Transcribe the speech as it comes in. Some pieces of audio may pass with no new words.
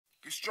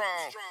it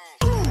strong.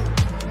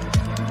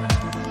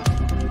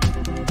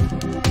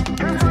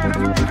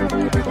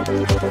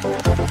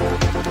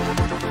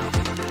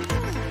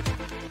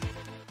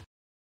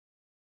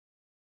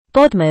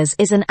 BODMAS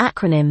is an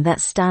acronym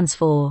that stands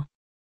for.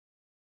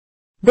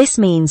 This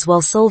means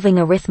while solving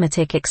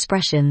arithmetic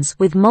expressions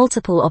with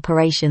multiple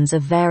operations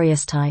of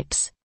various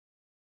types.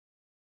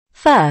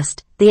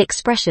 First, the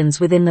expressions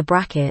within the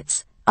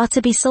brackets are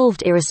to be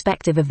solved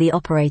irrespective of the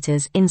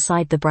operators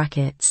inside the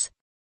brackets.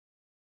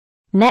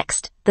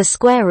 Next, the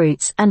square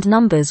roots and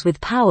numbers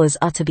with powers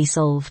are to be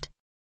solved.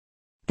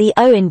 The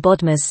O in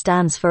BODMAS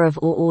stands for of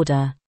or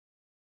order.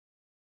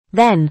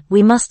 Then,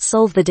 we must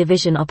solve the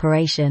division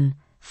operation,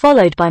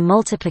 followed by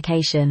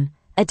multiplication,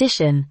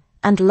 addition,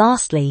 and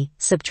lastly,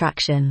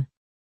 subtraction.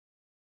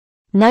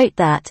 Note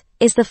that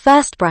is the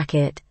first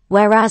bracket,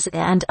 whereas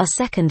and are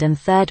second and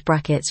third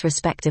brackets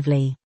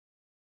respectively.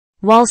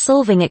 While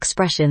solving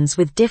expressions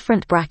with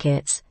different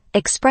brackets,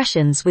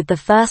 expressions with the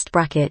first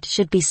bracket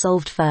should be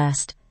solved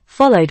first,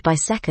 followed by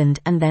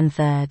second and then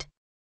third.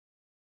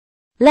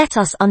 Let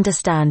us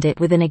understand it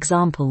with an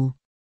example.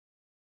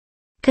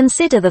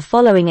 Consider the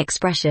following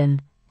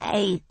expression,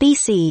 a,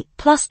 bc,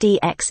 plus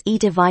dx e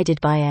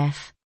divided by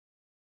f.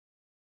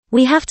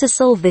 We have to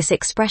solve this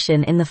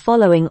expression in the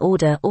following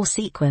order or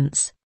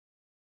sequence.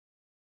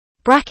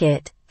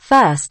 Bracket,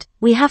 first,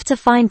 we have to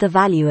find the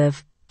value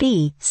of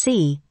b,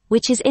 c,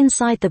 which is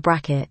inside the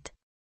bracket.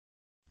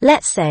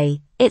 Let's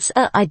say, it's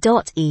I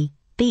dot e,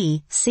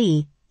 b,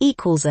 c,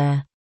 equals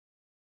a.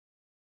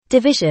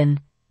 Division,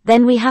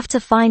 then we have to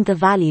find the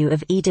value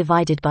of e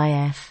divided by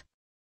f.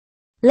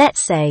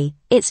 Let's say,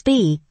 it's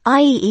b,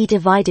 i.e. e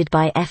divided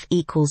by f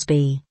equals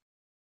b.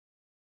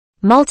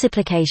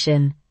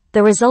 Multiplication,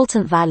 the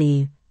resultant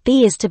value,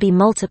 b is to be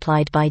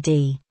multiplied by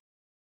d.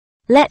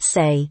 Let's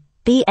say,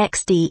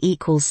 bxd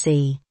equals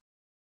c.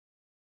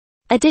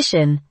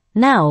 Addition,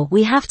 now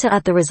we have to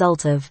add the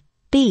result of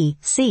b,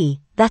 c,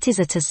 that is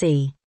a to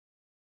c.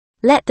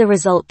 Let the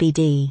result be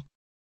d.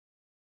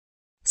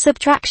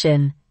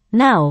 Subtraction,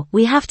 now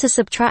we have to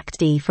subtract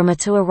d from a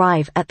to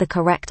arrive at the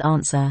correct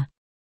answer.